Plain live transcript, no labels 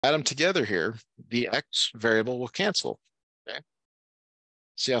add them together here, the x variable will cancel. Okay.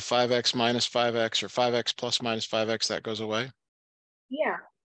 See how 5x minus 5x or 5x plus minus 5x, that goes away? Yeah.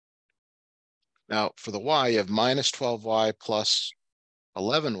 Now for the y, you have minus 12y plus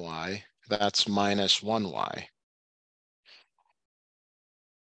 11y, that's minus 1y.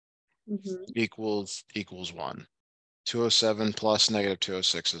 Equals 1. 207 plus negative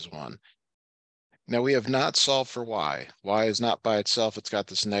 206 is 1. Now we have not solved for y. Y is not by itself. It's got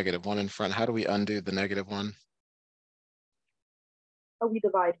this negative 1 in front. How do we undo the negative 1? Oh, we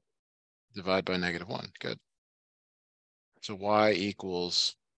divide. Divide by negative 1. Good. So y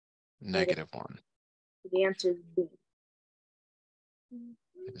equals negative 1. The answer is B.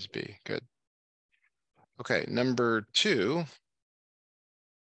 It is B. Good. Okay, number 2.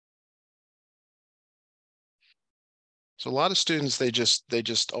 So a lot of students, they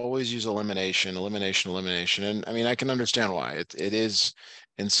just always use elimination. And I mean, I can understand why. It is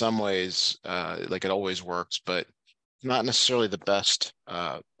in some ways like it always works, but not necessarily the best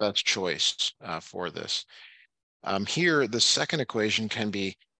choice for this. Here, the second equation can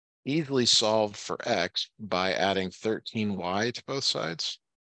be easily solved for x by adding 13y to both sides.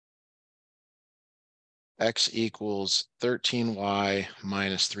 X equals 13y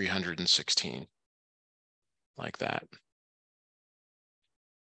minus 316, like that.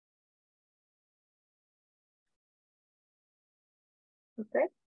 Okay.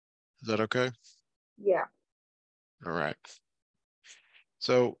 Is that okay? Yeah. All right.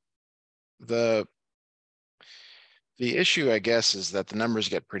 So the issue, I guess, is that the numbers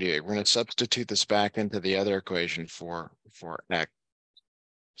get pretty big. We're going to substitute this back into the other equation for x.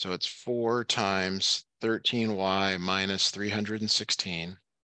 So it's 4 times 13y minus 316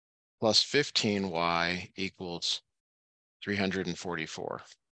 plus 15y equals 344.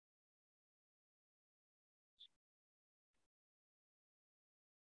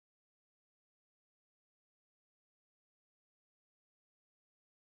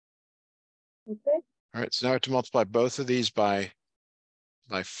 Okay. All right, so now I have to multiply both of these by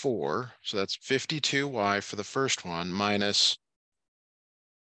 4. So that's 52y for the first one minus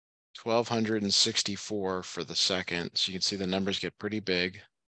 1264 for the second. So you can see the numbers get pretty big.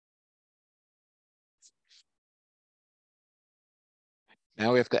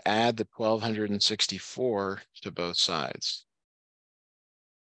 Now we have to add the 1264 to both sides.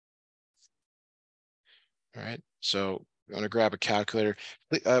 All right, so I'm going to grab a calculator.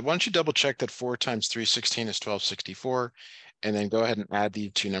 Why don't you double check that 4 times 316 is 1264, and then go ahead and add the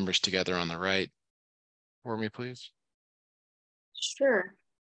two numbers together on the right for me, please. Sure.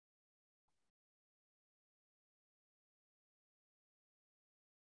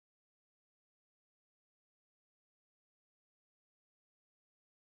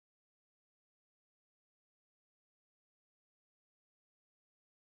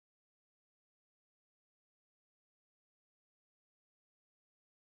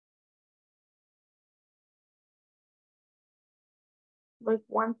 Like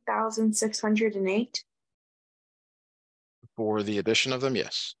 1,608. For the addition of them,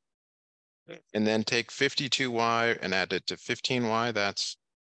 yes. And then take 52y and add it to 15y. That's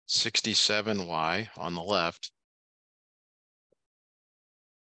 67y on the left.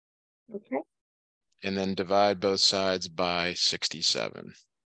 Okay. And then divide both sides by 67.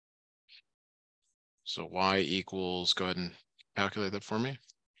 So y equals, go ahead and calculate that for me.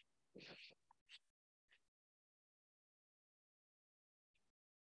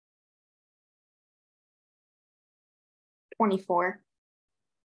 24.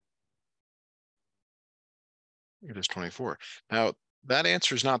 It is 24. Now, that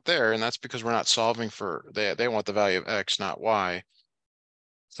answer is not there, and that's because we're not solving for, they want the value of x, not y.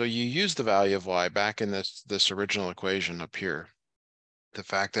 So you use the value of y back in this original equation up here. The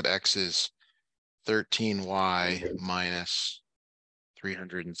fact that x is 13y minus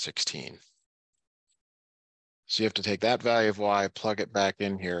 316. So you have to take that value of y, plug it back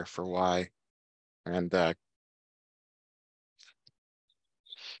in here for y, and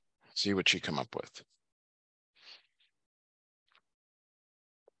see what you come up with.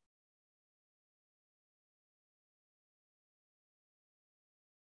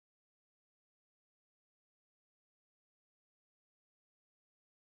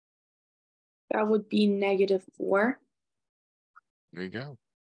 That would be -4. There you go.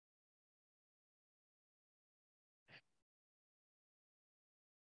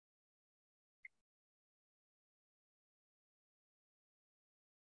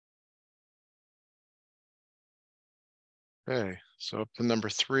 Okay, so up to number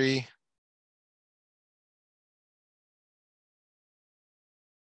 3.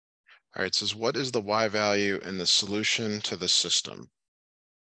 All right, it says, what is the y value in the solution to the system?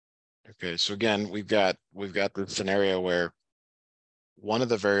 Okay, so again, we've got the scenario where one of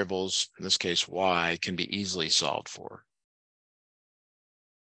the variables, in this case y, can be easily solved for.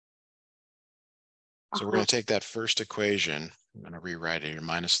 So we're going to take that first equation. I'm going to rewrite it here.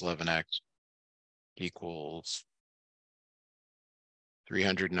 Minus 11x equals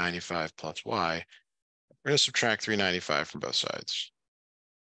 395 plus y. We're going to subtract 395 from both sides.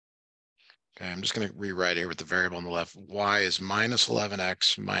 Okay, I'm just going to rewrite here with the variable on the left. Y is minus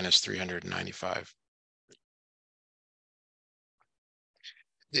 11x minus 395.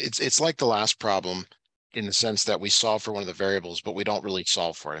 It's like the last problem in the sense that we solve for one of the variables, but we don't really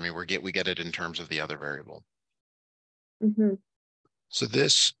solve for it. I mean, we get it in terms of the other variable. Mm-hmm. So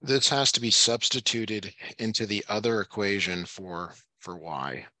this has to be substituted into the other equation for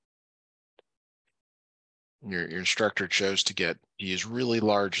y. Your instructor chose to use really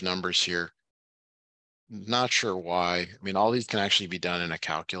large numbers here. Not sure why. I mean, all these can actually be done in a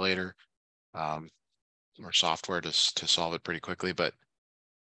calculator or software to solve it pretty quickly. But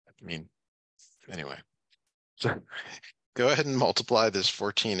I mean, anyway, so go ahead and multiply this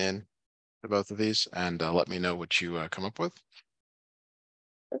 14 in to both of these and let me know what you come up with.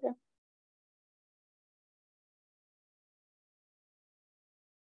 Okay.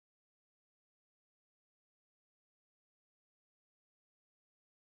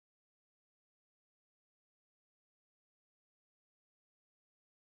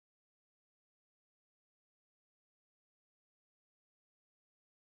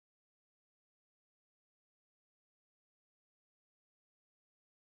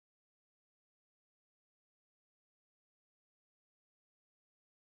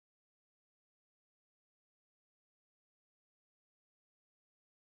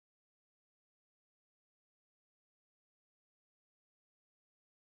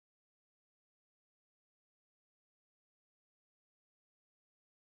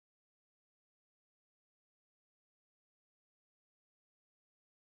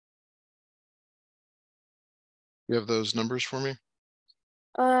 You have those numbers for me?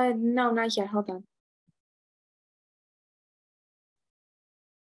 No, not yet. Hold on.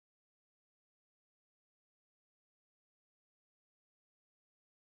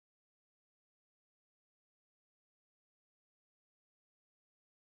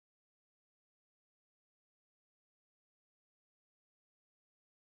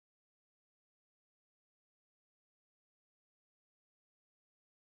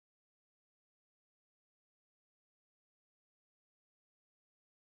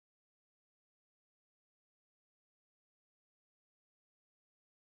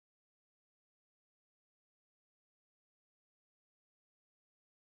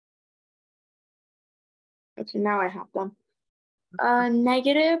 Okay, now I have them.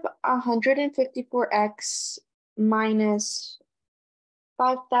 Negative 154x minus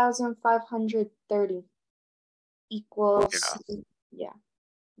 5,530 equals, yeah,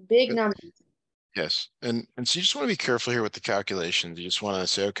 big Good. number. Yes, and so you just want to be careful here with the calculations. You just want to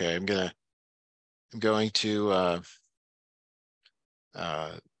say, okay, I'm going to you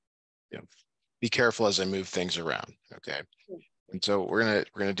know, be careful as I move things around. Okay. And so we're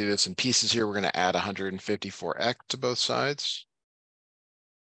gonna do this in pieces here. We're gonna add 154x to both sides.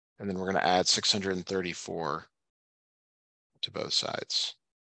 And then we're gonna add 634 to both sides.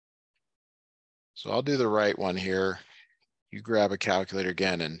 So I'll do the right one here. You grab a calculator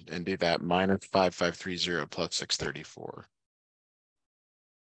again and do that. Minus 5530 plus 634.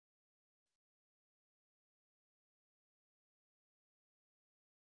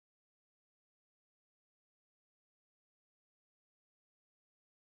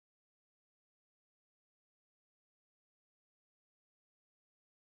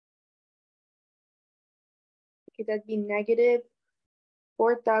 Okay, that'd be negative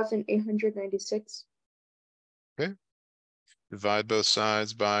 4,896. Okay. Divide both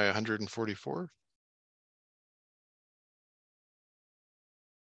sides by 144.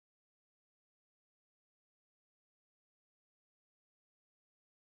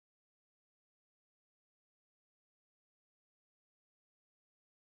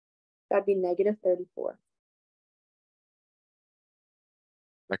 That'd be negative 34.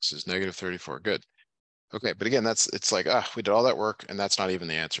 X is negative 34. Good. Okay, but again, it's like, we did all that work and that's not even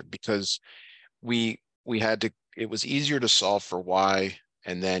the answer because we had to, it was easier to solve for y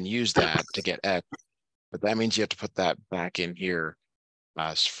and then use that to get x, but that means you have to put that back in here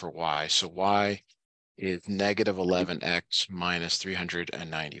for y. So y is negative 11x minus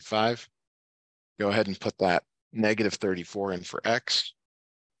 395. Go ahead and put that negative 34 in for x.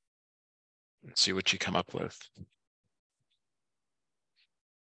 Let's see what you come up with.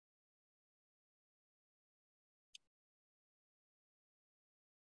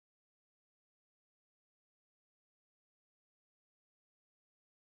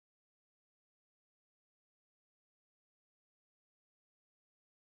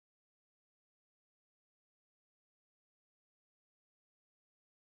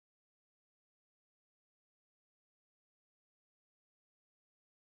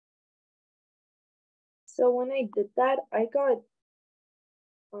 So when I did that, I got,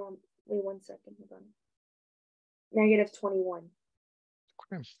 wait 1 second, hold on. -21.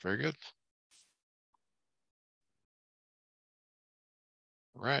 Okay, very good.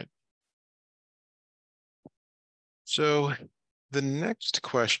 All right. So the next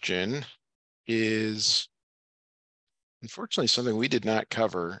question is unfortunately something we did not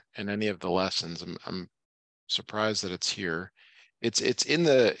cover in any of the lessons. I'm surprised that it's here. It's in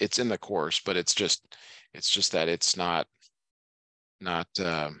the course, but it's just that it's not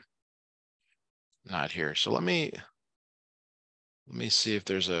here. So let me see if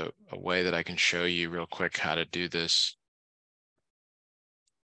there's a way that I can show you real quick how to do this.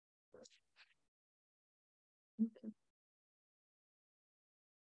 Okay.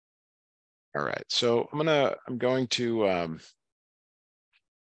 All right, so I'm going to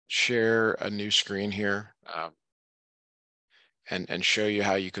share a new screen here and show you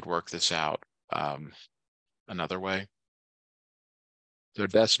how you could work this out another way. So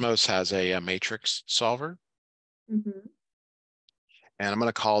Desmos has a matrix solver, Mm-hmm. and I'm going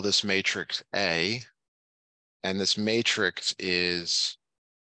to call this matrix A, and this matrix is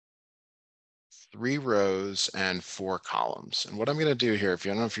 3 rows and 4 columns. And what I'm going to do here, if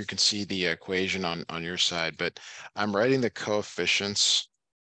you don't know if you can see the equation on your side, but I'm writing the coefficients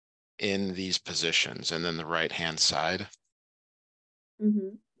in these positions and then the right-hand side.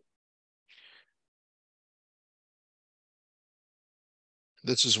 Mm-hmm.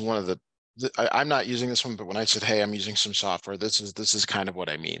 This is one of I'm not using this one, but when I said, hey, I'm using some software, this is kind of what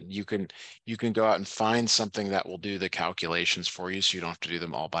I mean. You can go out and find something that will do the calculations for you so you don't have to do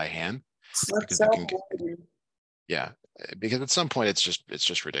them all by hand. That's so Yeah, because at some point it's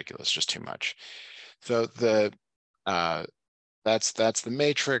just ridiculous, just too much. So that's the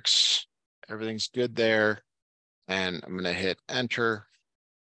matrix. Everything's good there. And I'm going to hit enter.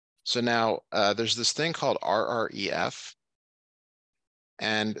 So now there's this thing called RREF.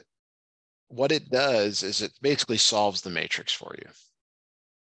 And what it does is it basically solves the matrix for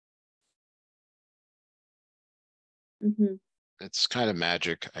you. Mm-hmm. It's kind of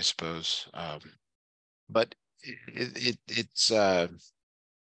magic, I suppose. But this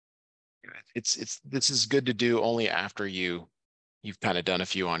is good to do only after you've kind of done a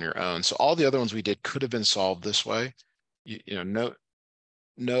few on your own. So all the other ones we did could have been solved this way. You know,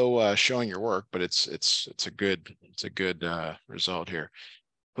 no showing your work, but it's a good result here.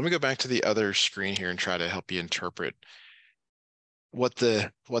 Let me go back to the other screen here and try to help you interpret what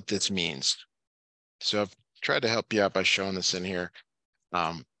this means. So I've tried to help you out by showing this in here.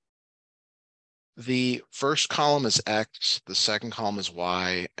 The first column is X, the second column is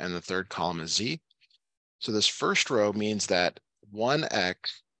Y, and the third column is Z. So this first row means that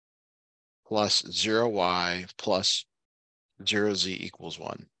 1x plus 0y plus 0z equals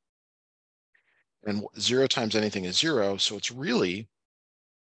 1. And 0 times anything is 0, so it's really,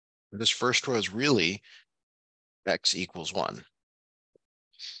 this first row is really x equals 1.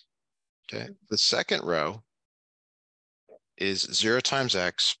 Okay, the second row is 0 times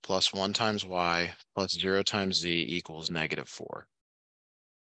x plus 1 times y plus 0 times z equals -4.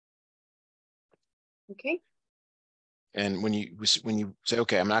 Okay. And when you say,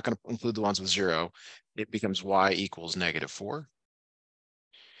 okay, I'm not going to include the ones with 0, it becomes y equals -4.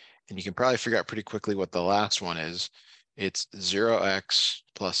 And you can probably figure out pretty quickly what the last one is. It's 0x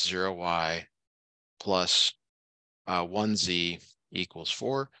plus 0y plus 1z equals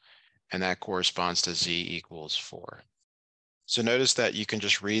 4. And that corresponds to z equals 4. So notice that you can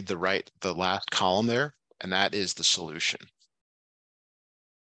just read the last column there, and that is the solution.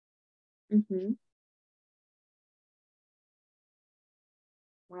 Mm-hmm.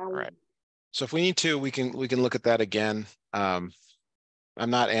 Wow. All right. So if we need to, we can look at that again. I'm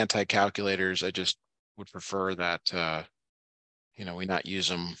not anti-calculators. I just would prefer that we not use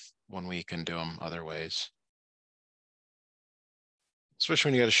them when we can do them other ways. Especially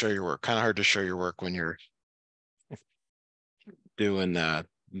when you got to show your work. Kind of hard to show your work when you're doing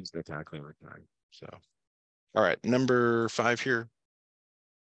use the calculator time. So, all right, number 5 here.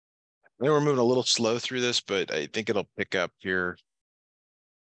 I know we're moving a little slow through this, but I think it'll pick up here.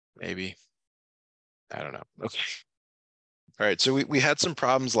 Maybe. I don't know. Okay. All right, so we had some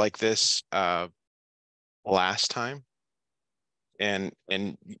problems like this last time. And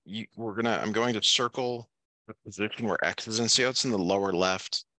I'm going to circle the position where X is in. See how it's in the lower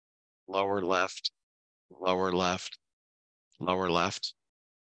left, lower left, lower left, lower left.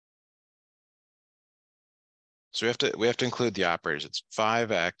 So we have to include the operators. It's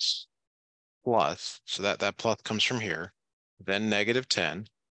 5x plus, so that plus comes from here, then -10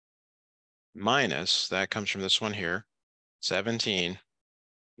 minus, that comes from this one here, 17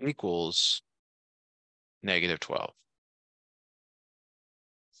 equals negative 12.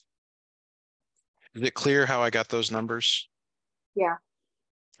 Is it clear how I got those numbers? Yeah.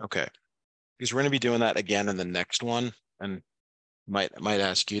 Okay. Because we're going to be doing that again in the next one, and might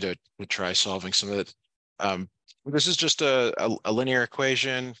ask you to try solving some of it. This is just a linear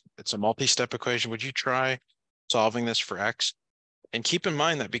equation. It's a multi-step equation. Would you try solving this for x? And keep in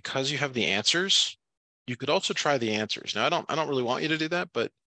mind that because you have the answers, you could also try the answers. Now, I don't really want you to do that,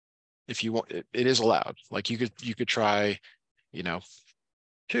 but if you want, it is allowed. Like you could try,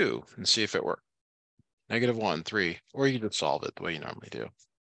 2 and see if it works. -1, 3, or you could solve it the way you normally do.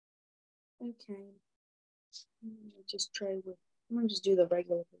 Okay. Just try with. I'm gonna just do the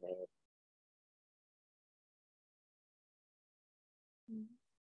regular way.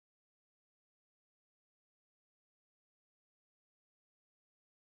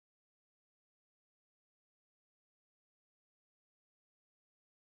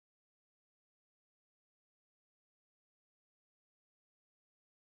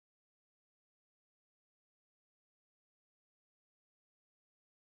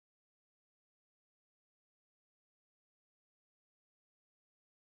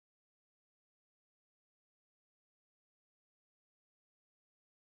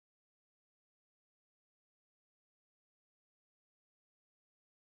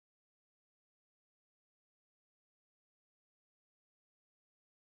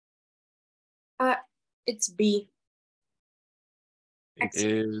 It's B. It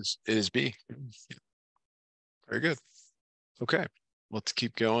is B. Very good. Okay, let's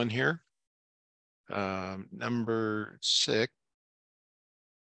keep going here. Number 6.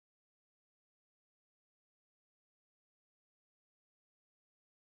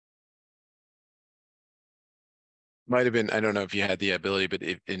 Might have been, I don't know if you had the ability, but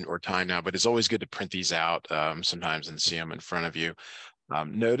or time now, but it's always good to print these out sometimes and see them in front of you.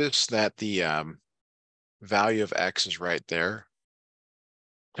 Notice that the value of x is right there,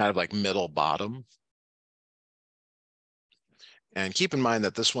 kind of like middle bottom. And keep in mind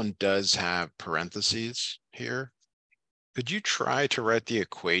that this one does have parentheses here. Could you try to write the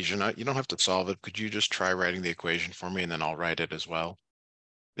equation? You don't have to solve it. Could you just try writing the equation for me, and then I'll write it as well?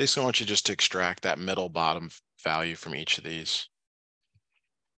 Basically, I want you just to extract that middle bottom value from each of these.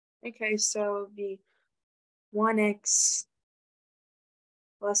 Okay, so the 1x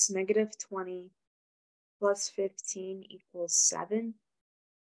plus -20 plus 15 equals 7.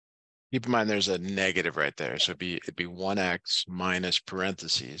 Keep in mind there's a negative right there. So it'd be 1x minus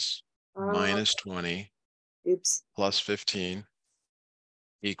parentheses minus 20 Oops. plus 15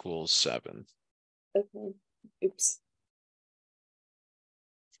 equals 7. Okay. Oops.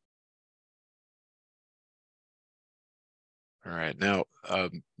 All right. Now,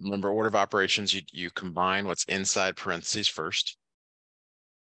 remember, order of operations, you combine what's inside parentheses first.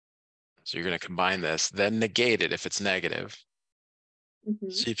 So you're going to combine this, then negate it if it's negative.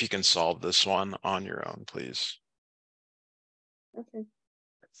 See if you can solve this one on your own, please. Okay.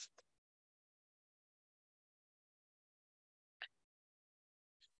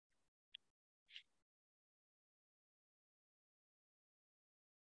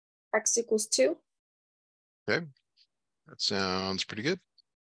 X equals 2. Okay. That sounds pretty good.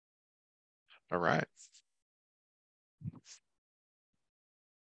 All right.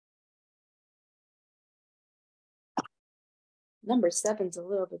 Number 7's a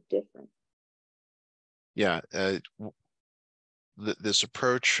little bit different. Yeah. This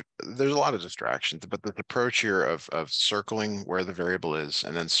approach, there's a lot of distractions, but the approach here of circling where the variable is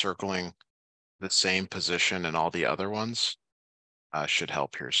and then circling the same position in all the other ones should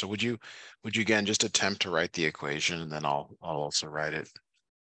help here. So would you again just attempt to write the equation, and then I'll also write it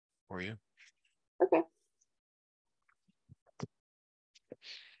for you. Okay.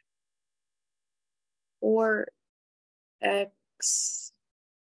 Or x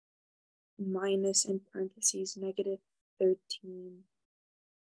minus in parentheses -13.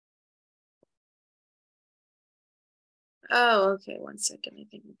 Oh, okay. 1 second. I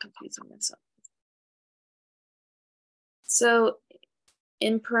think I'm confusing myself. So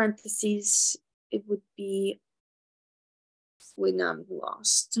in parentheses, it would be. Wait, now I'm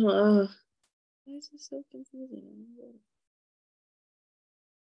lost. Why is this so confusing?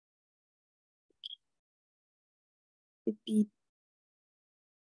 It'd be.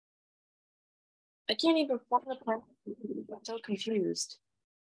 I can't even form the parentheses. I'm so confused.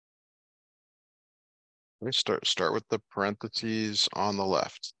 Let's start with the parentheses on the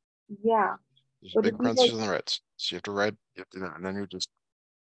left. Yeah. There's Would big it be parentheses like, on the right. So you have to write, and then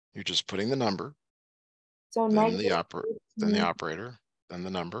you're just putting the number, so then the -13, operator, then the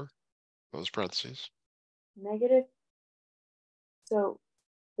number, those parentheses. negative. So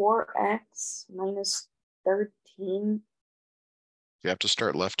 4x minus 13. You have to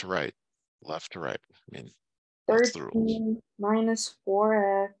start left to right. Left to right. I mean, that's the rules. 13 minus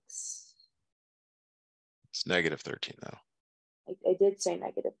 4x. It's negative 13 though. I did say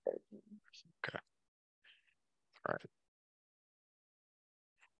negative 13. Okay. All right.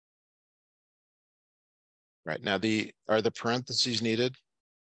 Right. Now are the parentheses needed?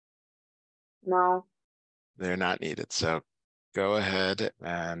 No. They're not needed. So go ahead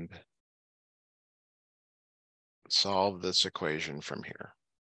and solve this equation from here.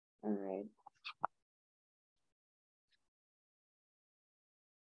 All right.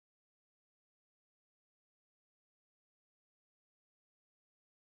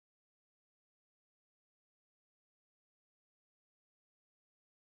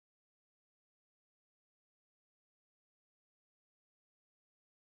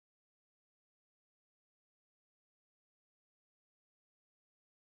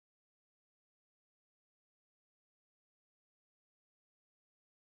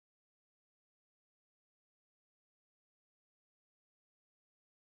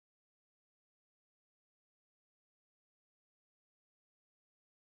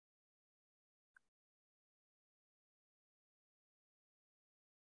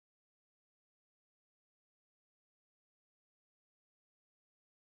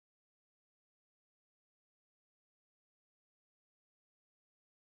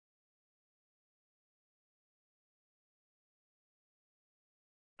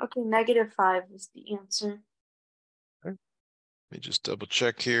 Okay, negative 5 is the answer. Okay. Let me just double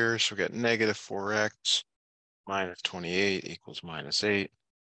check here. So we got negative 4x minus 28 equals minus 8.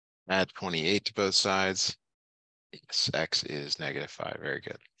 Add 28 to both sides. Yes, x is negative 5. Very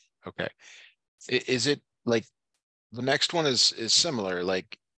good. Okay. Is it like the next one is similar?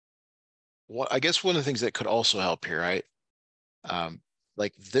 Like what I guess one of the things that could also help here, right?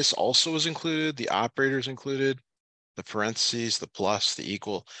 Like this also is included, the operator is included, the parentheses, the plus, the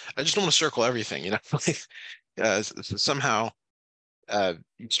equal. I just don't want to circle everything, you know. So somehow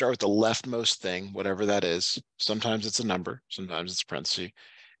you start with the leftmost thing, whatever that is. Sometimes it's a number, sometimes it's a parenthesis,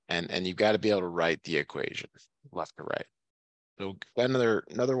 and you've got to be able to write the equation left to right. So got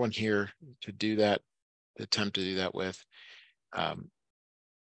another one here to do that, to attempt to do that with.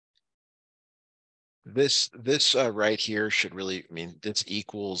 This right here should really, I mean, this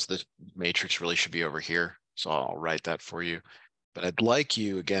equals, this matrix really should be over here. So I'll write that for you. But I'd like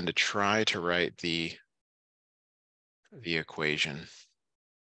you again to try to write the equation.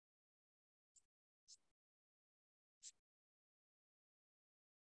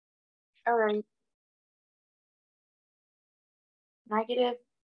 All right. Negative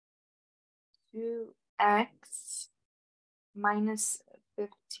 2x minus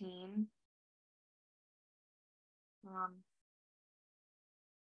 15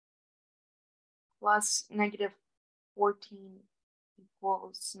 plus negative 14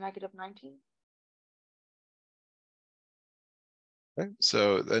 equals negative 19. Okay.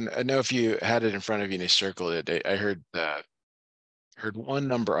 So then I know if you had it in front of you and you circled it, I heard one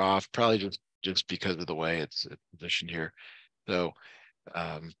number off, probably just because of the way it's positioned here. So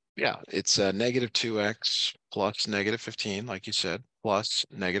yeah, it's negative 2x plus negative 15, like you said, plus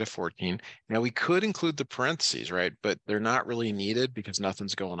negative 14. Now we could include the parentheses, right? But they're not really needed because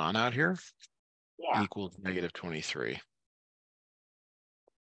nothing's going on out here. Yeah. Equals negative 23.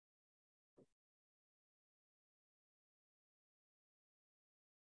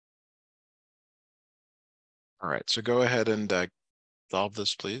 All right, so go ahead and solve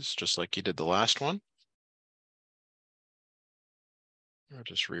this, please, just like you did the last one. I'll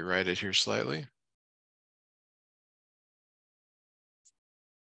just rewrite it here slightly.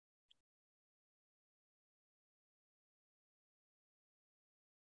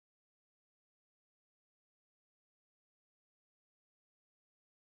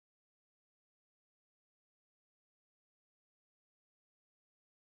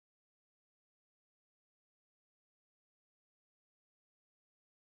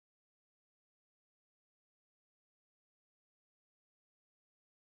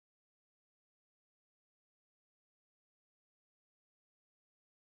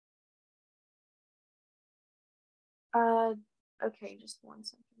 Okay, just 1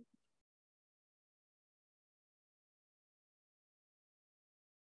 second.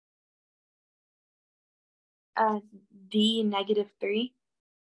 D negative 3.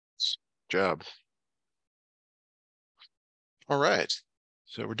 Job. All right,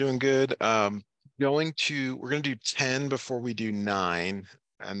 so we're doing good. We're going to do 10 before we do 9.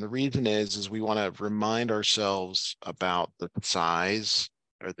 And the reason is we want to remind ourselves about the size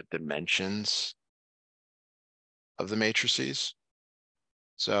or the dimensions of the matrices.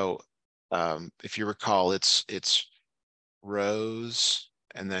 So if you recall, it's rows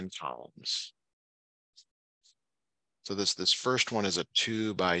and then columns. So this first one is a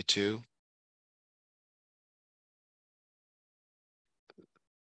 2 by 2.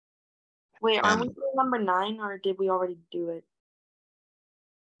 Wait, aren't we And doing number 9, or did we already do it?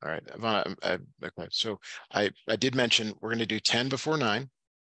 all right, Ivana, okay. So I did mention we're going to do 10 before 9.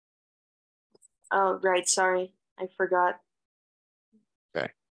 Oh, right. Sorry, I forgot. Okay.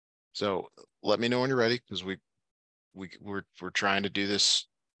 So let me know when you're ready, because we're trying to do this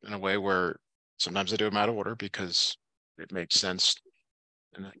in a way where sometimes I do them out of order because it makes sense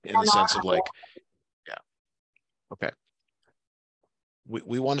in the sense of like, yeah. Okay.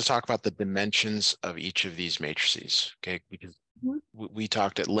 We want to talk about the dimensions of each of these matrices, okay? Because we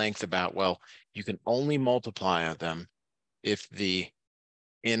talked at length about, well, you can only multiply them if the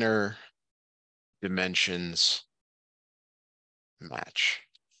inner dimensions match.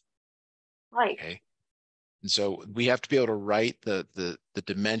 Right. Okay. And so we have to be able to write the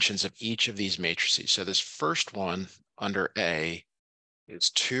dimensions of each of these matrices. So this first one under A is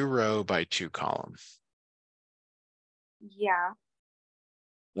 2 row by 2 column. Yeah.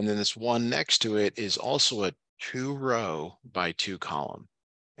 And then this one next to it is also a 2 row by 2 column.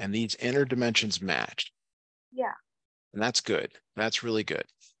 And these inner dimensions match. Yeah. And that's good. That's really good.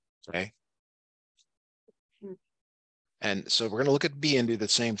 Okay. Mm. And so we're going to look at B and do the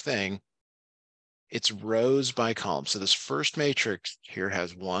same thing. It's rows by column. So this first matrix here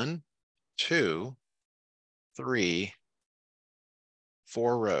has 1, 2, 3,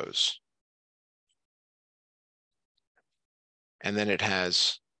 4 rows. And then it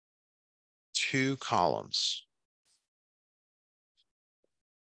has 2 columns.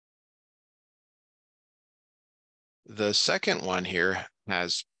 The second one here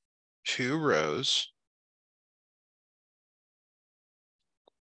has 2 rows.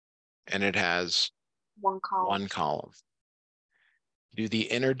 And it has 1 column. 1 column. Do the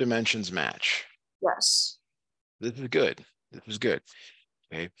inner dimensions match? Yes. This is good. This is good.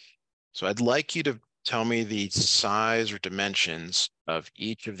 Okay. So I'd like you to tell me the size or dimensions of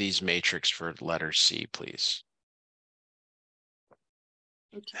each of these matrices for letter C, please.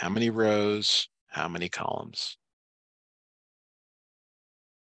 Okay. How many rows? How many columns?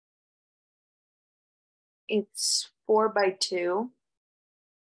 It's 4 by 2.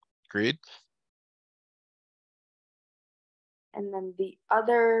 Agreed? And then the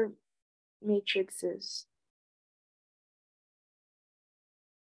other matrix is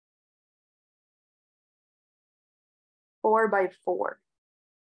 4 by 4.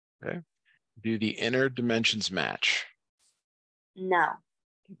 Okay. Do the inner dimensions match? No.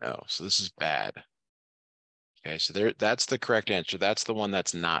 No. So this is bad. Okay. So that's the correct answer. That's the one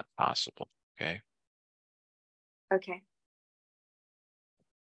that's not possible. Okay. Okay.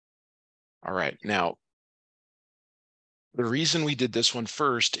 All right. Now, the reason we did this one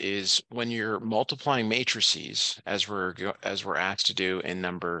first is when you're multiplying matrices, as we're asked to do in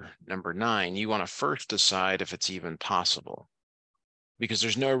number 9, you want to first decide if it's even possible, because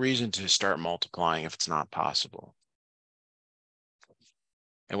there's no reason to start multiplying if it's not possible.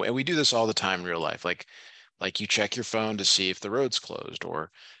 And we do this all the time in real life. Like you check your phone to see if the road's closed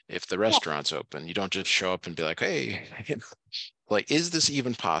or if the restaurant's open. You don't just show up and be like, hey, like, is this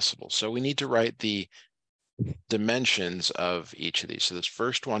even possible? So we need to write the dimensions of each of these. So this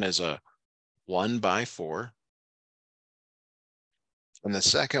first one is a 1 by 4. And the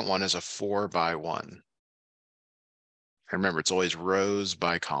second one is a 4 by 1. And remember, it's always rows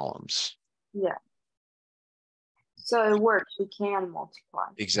by columns. Yeah. So it works. We can multiply.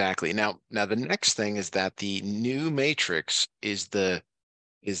 Exactly. Now the next thing is that the new matrix is the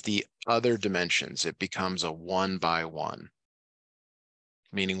other dimensions. It becomes a 1 by 1,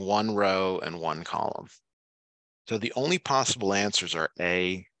 meaning 1 row and 1 column. So the only possible answers are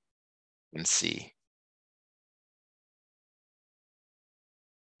A and C,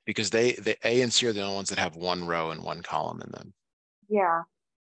 because the A and C are the only ones that have 1 row and 1 column in them. Yeah.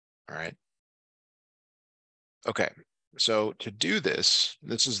 All right. Okay. So to do this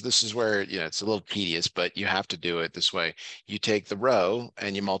is where, it's a little tedious, but you have to do it this way. You take the row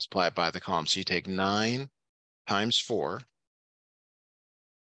and you multiply it by the column. So you take 9 times 4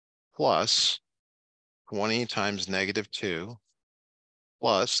 plus 20 times -2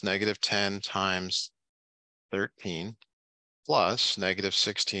 plus -10 times 13 plus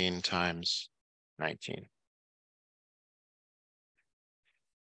 -16 times 19.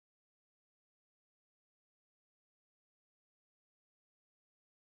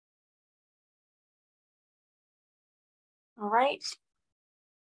 All right.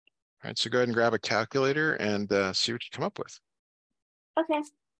 All right, so go ahead and grab a calculator and see what you come up with. Okay.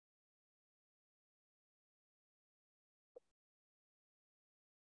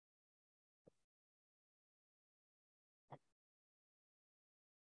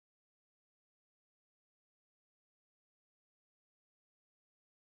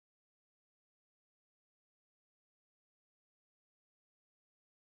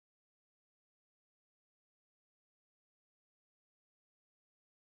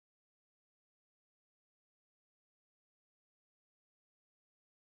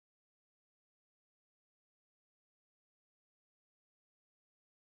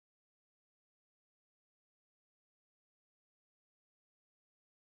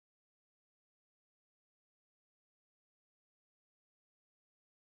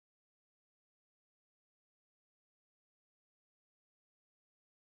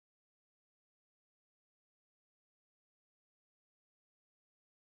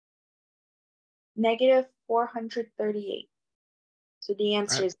 negative 438. So the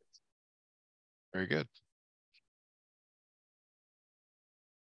answer is very good.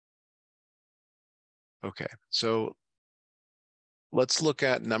 Okay, so let's look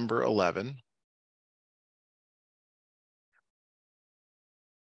at number 11.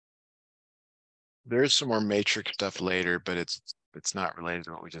 There's some more matrix stuff later, but it's not related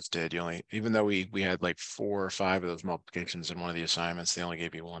to what we just did. You only, even though we had like 4 or 5 of those multiplications in one of the assignments, they only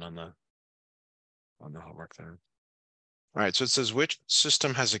gave you one on the homework there. All right, so it says which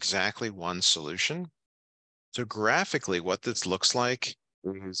system has exactly one solution? So graphically, what this looks like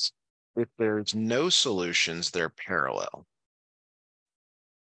is if there's no solutions, they're parallel.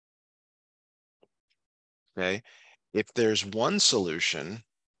 Okay, if there's one solution,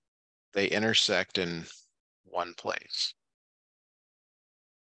 they intersect in one place.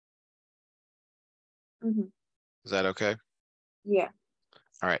 Is that okay? Yeah.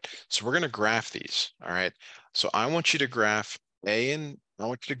 All right, so we're going to graph these. All right, so I want you to graph A, and I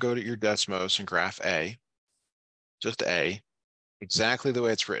want you to go to your Desmos and graph A, just A, exactly the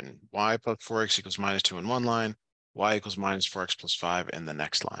way it's written. Y plus 4x equals minus 2 in one line, y equals minus 4x plus 5 in the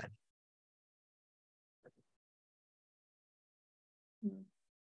next line.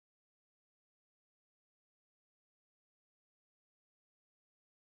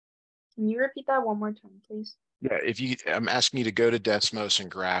 Can you repeat that one more time, please? Yeah, I'm asking you to go to Desmos and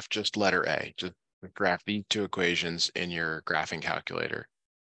graph just letter A, just graph these two equations in your graphing calculator,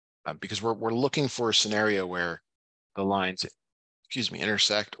 because we're looking for a scenario where the lines,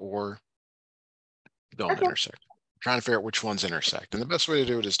 intersect or don't intersect. I'm trying to figure out which ones intersect, and the best way to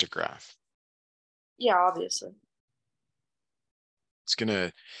do it is to graph. Yeah, obviously. It's going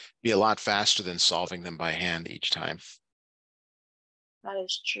to be a lot faster than solving them by hand each time. That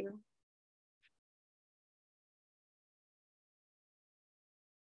is true.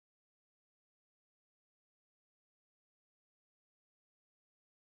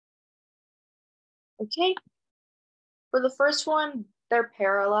 Okay. For the first one, they're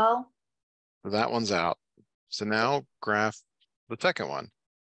parallel. So that one's out. So now graph the second one.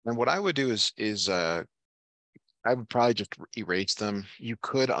 And what I would do is I would probably just erase them. You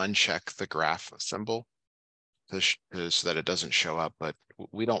could uncheck the graph symbol so that it doesn't show up, but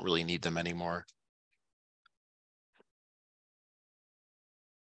we don't really need them anymore.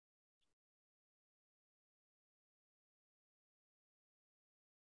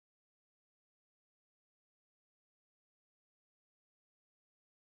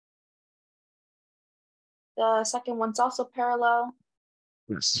 The second one's also parallel.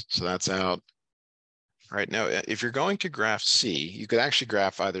 Yes. So that's out. All right, now if you're going to graph C, you could actually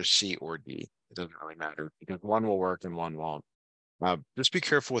graph either C or D. It doesn't really matter because one will work and one won't. Just be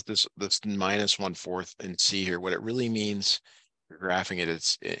careful with this minus 1/4 in C here. What it really means, you're graphing it,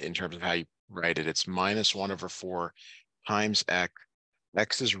 it's in terms of how you write it, it's minus 1/4 times X.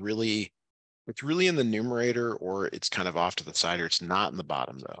 X is really, it's really in the numerator, or it's kind of off to the side, or it's not in the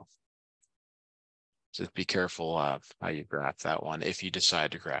bottom though. Just be careful of how you graph that one if you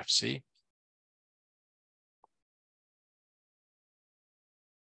decide to graph C.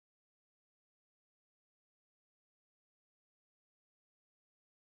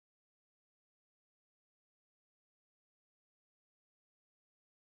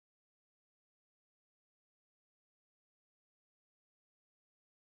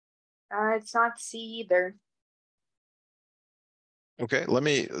 It's not C either. Okay,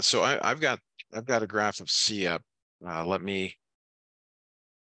 so I've got a graph of C up.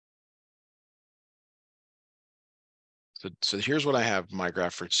 So here's what I have my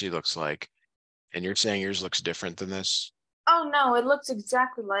graph for C looks like. And you're saying yours looks different than this? Oh no, it looks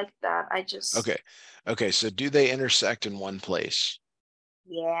exactly like that. I just Okay, so do they intersect in one place?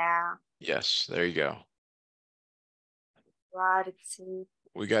 Yeah. Yes, there you go. Right, it's C.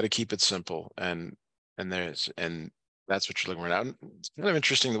 We got to keep it simple, and that's what you're looking for. Now, it's kind of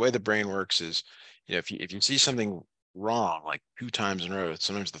interesting the way the brain works is, if you see something wrong like 2 times in a row,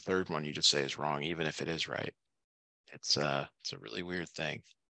 sometimes the third one you just say is wrong, even if it is right. It's a really weird thing.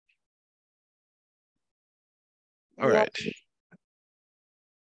 All Yep. right.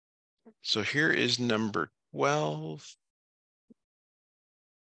 So here is number 12.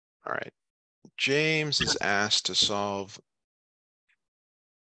 All right. James is asked to solve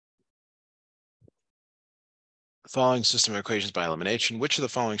the following system of equations by elimination. Which of the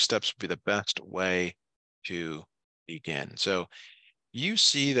following steps would be the best way to begin? So you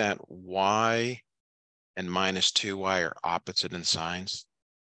see that y and minus 2y are opposite in signs.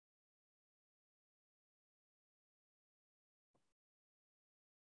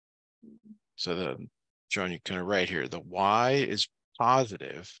 So showing you kind of right here, the y is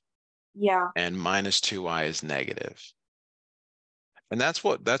positive Yeah. and minus 2y is negative. And that's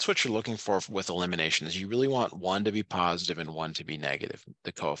what you're looking for with elimination, is you really want one to be positive and one to be negative,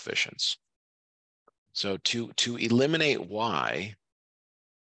 the coefficients. So to eliminate y,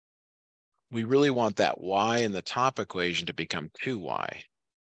 we really want that y in the top equation to become 2y.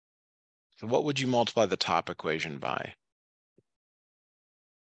 So what would you multiply the top equation by?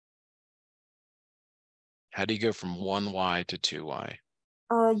 How do you go from 1y to 2y?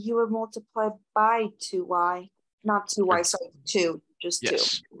 You would multiply by 2y, not 2y, sorry, 2, just 2.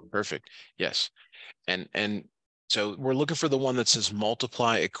 Yes, perfect. Yes. And so we're looking for the one that says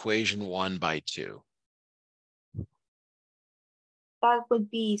multiply equation 1 by 2. That would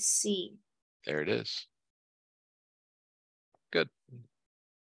be C. There it is. Good.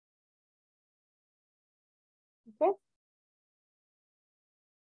 Okay.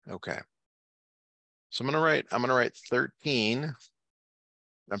 Okay. So I'm gonna write 13.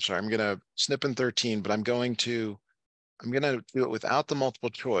 I'm sorry, I'm gonna snip in 13, but I'm gonna do it without the multiple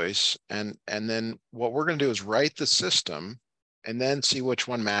choice. And then what we're gonna do is write the system and then see which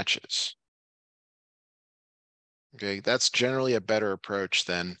one matches. Okay, that's generally a better approach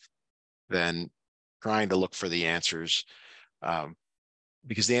than trying to look for the answers,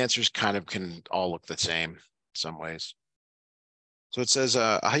 because the answers kind of can all look the same in some ways. So it says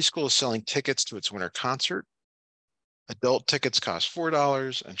a high school is selling tickets to its winter concert. Adult tickets cost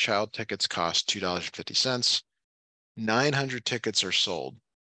 $4 and child tickets cost $2.50. 900 tickets are sold.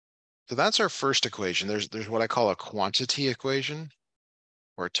 So that's our first equation. There's what I call a quantity equation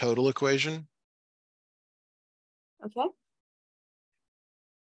or a total equation. Okay.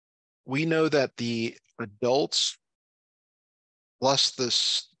 We know that the adults plus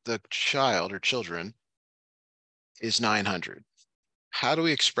the child or children is 900. How do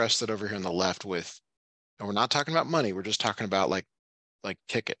we express that over here on the left with, and we're not talking about money, we're just talking about like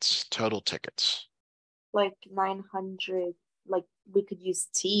tickets, total tickets. Like 900, like we could use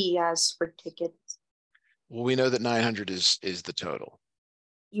T as for tickets. Well, we know that 900 is the total.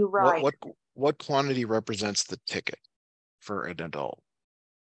 You're right. What quantity represents the ticket for an adult?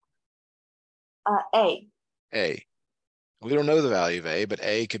 A. A. We don't know the value of A, but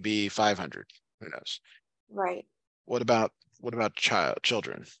A could be 500. Who knows? Right. What about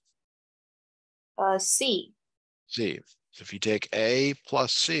children? C. C. So if you take A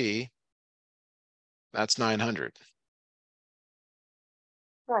plus C, that's 900.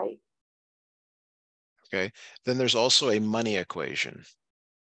 Right. Okay. Then there's also a money equation.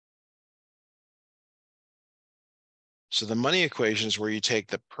 So the money equation is where you take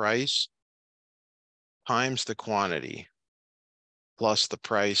the price times the quantity plus the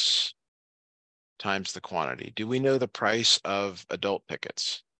price times the quantity. Do we know the price of adult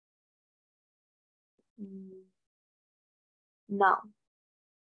tickets? No.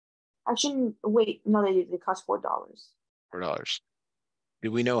 Actually, wait, no, they cost $4. $4.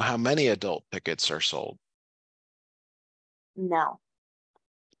 Do we know how many adult tickets are sold? No.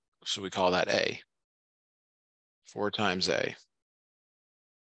 So we call that A. 4 times A.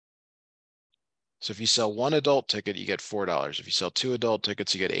 So if you sell one adult ticket, you get $4. If you sell 2 adult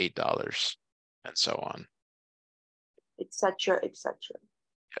tickets, you get $8, and so on. Etc. Etc.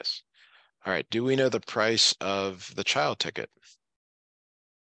 Yes. All right. Do we know the price of the child ticket?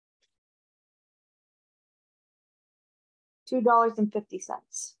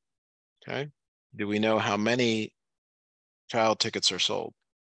 $2.50. Okay. Do we know how many child tickets are sold?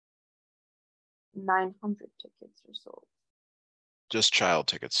 900 tickets are sold. Just child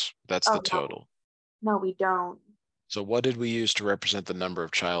tickets. That's Oh, the total. no, we don't. So what did we use to represent the number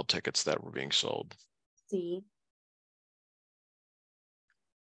of child tickets that were being sold? C.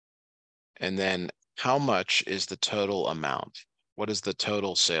 And then how much is the total amount? What is the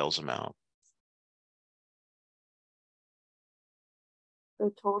total sales amount?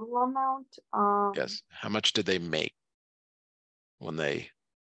 The total amount. Yes. How much did they make when they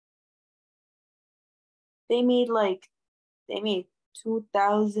made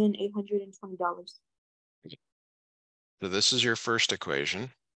 $2,820. So this is your first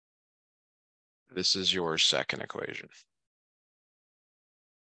equation. This is your second equation.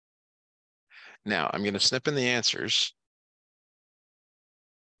 Now I'm going to snip in the answers.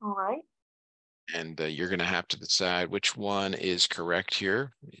 All right. And you're going to have to decide which one is correct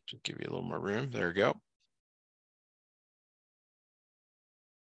here. Let me give you a little more room. There we go.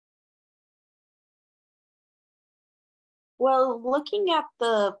 Well, looking at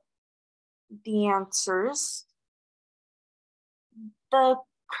the answers, the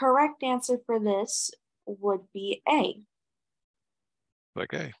correct answer for this would be A.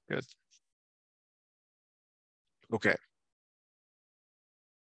 Okay, good. Okay.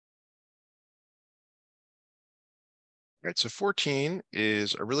 right, so 14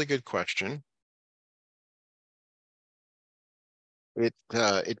 is a really good question.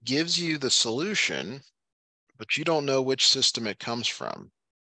 It gives you the solution, but you don't know which system it comes from.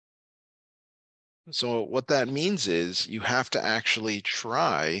 So what that means is you have to actually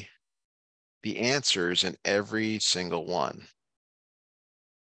try the answers in every single one.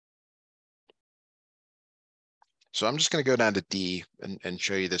 So I'm just going to go down to D and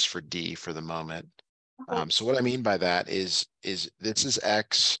show you this for D for the moment. Okay. So what I mean by that is this is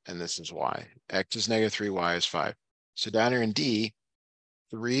X and this is Y. X is -3, Y is 5. So down here in D,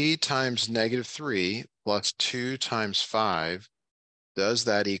 3 times -3 plus 2 times 5, does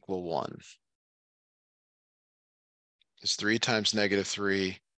that equal 1? Is 3 times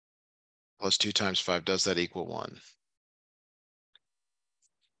 -3 plus 2 times 5, does that equal 1?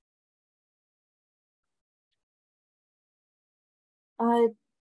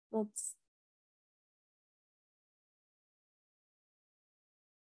 Let's.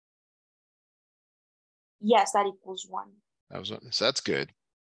 Yes, that equals 1. So that's good,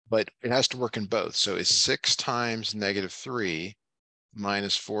 but it has to work in both. So is 6 times -3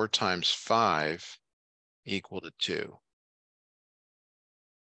 minus 4 times 5 equal to 2?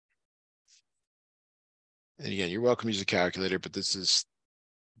 And again, you're welcome to use a calculator, but this is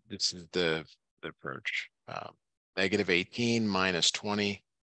the approach. -18 minus 20,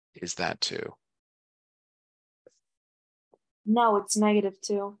 is that 2? No, it's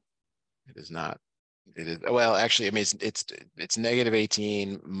 -2. It is not. It is, well, actually, I mean, it's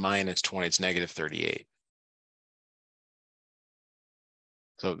 -18 minus 20, it's -38.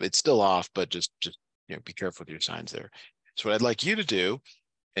 So it's still off, but just be careful with your signs there. So what I'd like you to do,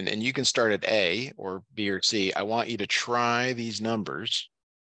 and you can start at A or B or C, I want you to try these numbers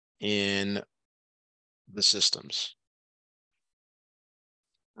in the systems.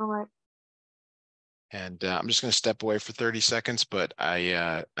 All right. And I'm just going to step away for 30 seconds, but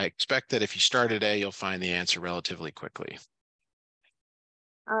I expect that if you start at A, you'll find the answer relatively quickly.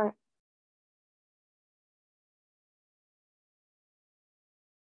 All right.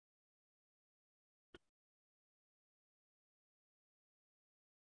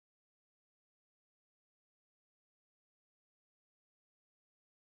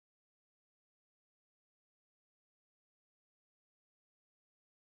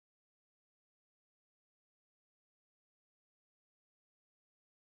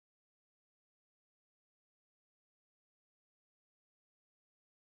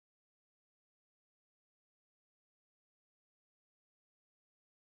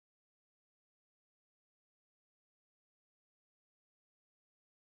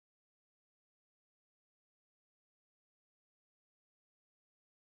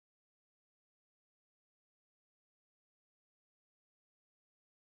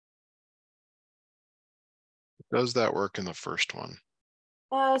 Does that work in the first one?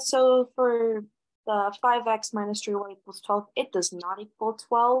 So for the 5x minus 3y equals 12, it does not equal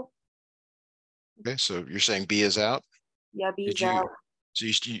 12. Okay, so you're saying B is out? Yeah, B Did is you, out. so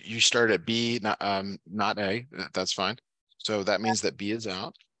you start at B, not A, that's fine. So that means that B is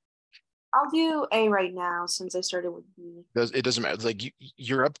out. I'll do A right now since I started with B. It doesn't matter. Like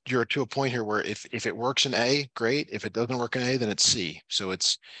you're to a point here where if it works in A, great. If it doesn't work in A, then it's C. So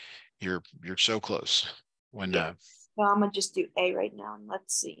you're so close. When Yeah. So I'm gonna just do A right now and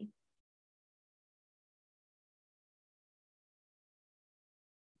let's see.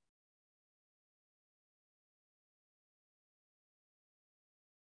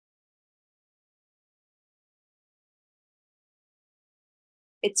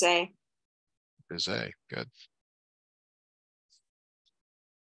 It's A. is A, good.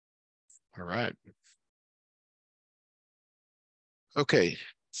 All right. Okay,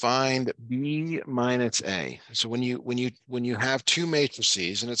 find B minus A. So when you have two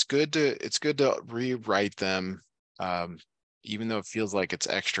matrices, and it's good to rewrite them, even though it feels like it's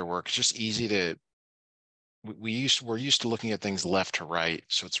extra work. It's just easy to we're used to looking at things left to right,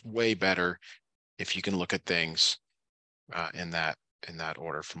 so it's way better if you can look at things in that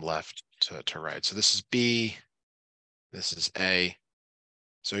order from left to right. So this is B, this is A.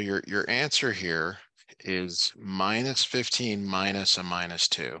 So your answer here is -15 minus a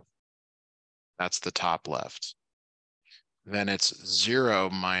 -2. That's the top left. Then it's 0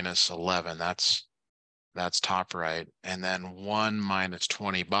 minus 11. That's top right. And then 1 minus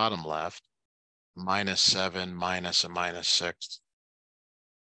 20 bottom left. -7 minus a -6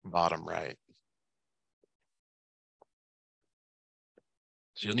 bottom right.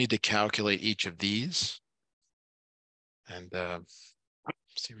 So you'll need to calculate each of these and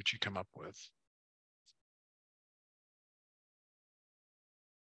see what you come up with.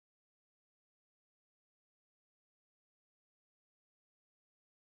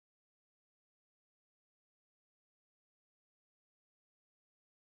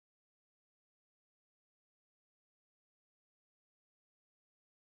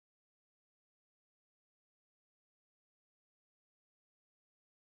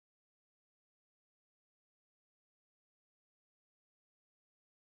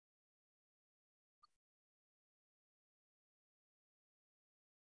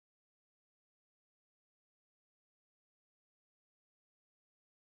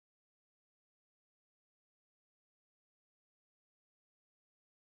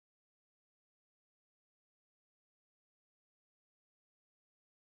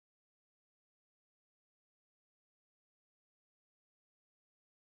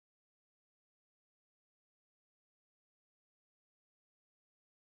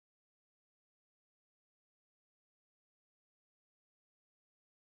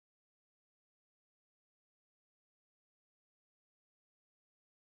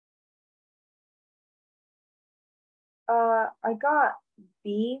 I got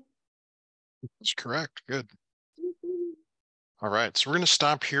B. That's correct. Good. All right, so we're going to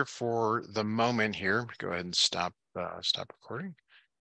stop here for the moment here. Go ahead and stop recording.